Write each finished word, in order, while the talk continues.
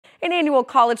An annual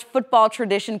college football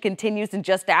tradition continues in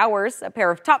just hours. A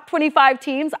pair of top 25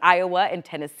 teams, Iowa and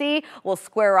Tennessee, will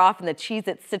square off in the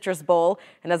Cheez-It Citrus Bowl.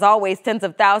 And as always, tens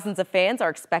of thousands of fans are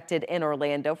expected in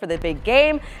Orlando for the big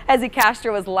game. Ezzy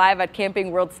Castro is live at Camping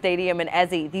World Stadium. And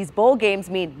Ezzy, these bowl games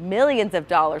mean millions of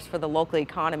dollars for the local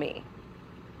economy.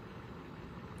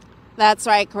 That's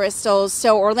right, Crystal.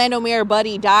 So Orlando Mayor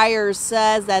Buddy Dyer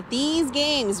says that these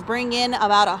games bring in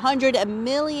about $100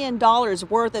 million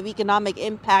worth of economic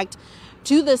impact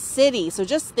to the city. So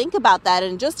just think about that.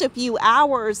 In just a few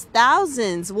hours,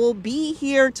 thousands will be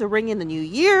here to ring in the new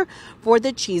year for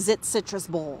the Cheez-It Citrus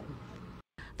Bowl.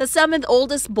 The 7th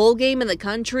oldest bowl game in the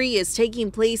country is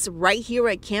taking place right here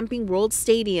at Camping World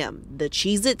Stadium, the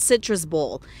Cheez-It Citrus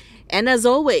Bowl. And as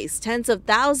always, tens of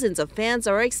thousands of fans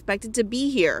are expected to be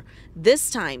here,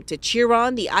 this time to cheer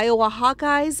on the Iowa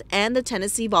Hawkeyes and the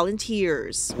Tennessee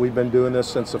Volunteers. We've been doing this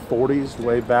since the 40s,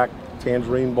 way back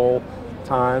Tangerine Bowl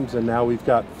times, and now we've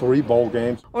got 3 bowl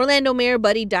games. Orlando Mayor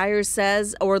Buddy Dyer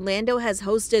says Orlando has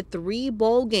hosted 3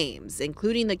 bowl games,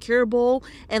 including the Cure Bowl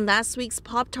and last week's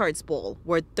Pop-Tarts Bowl,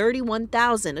 where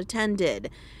 31,000 attended.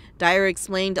 Dyer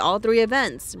explained all 3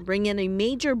 events bring in a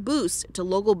major boost to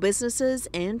local businesses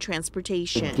and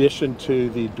transportation. In addition to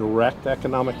the direct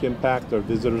economic impact of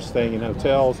visitors staying in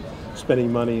hotels,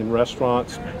 spending money in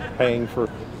restaurants, paying for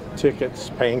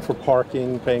tickets, paying for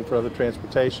parking, paying for other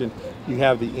transportation, you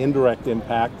have the indirect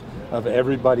impact of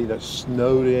everybody that's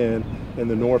snowed in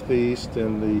the Northeast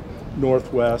and the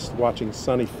Northwest, watching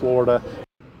sunny Florida.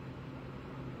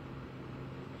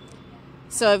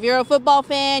 So if you're a football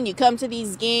fan, you come to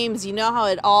these games, you know how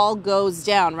it all goes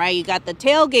down, right? You got the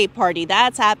tailgate party.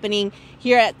 That's happening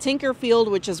here at Tinker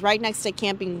Field, which is right next to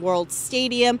Camping World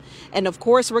Stadium. And of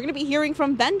course, we're going to be hearing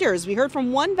from vendors. We heard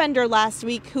from one vendor last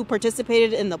week who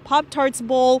participated in the Pop-Tarts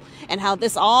Bowl and how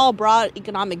this all brought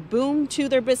economic boom to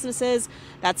their businesses.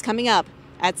 That's coming up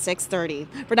at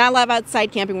 6:30. For now, live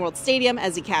outside Camping World Stadium,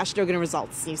 Ezzy Castro,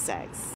 Results News 6.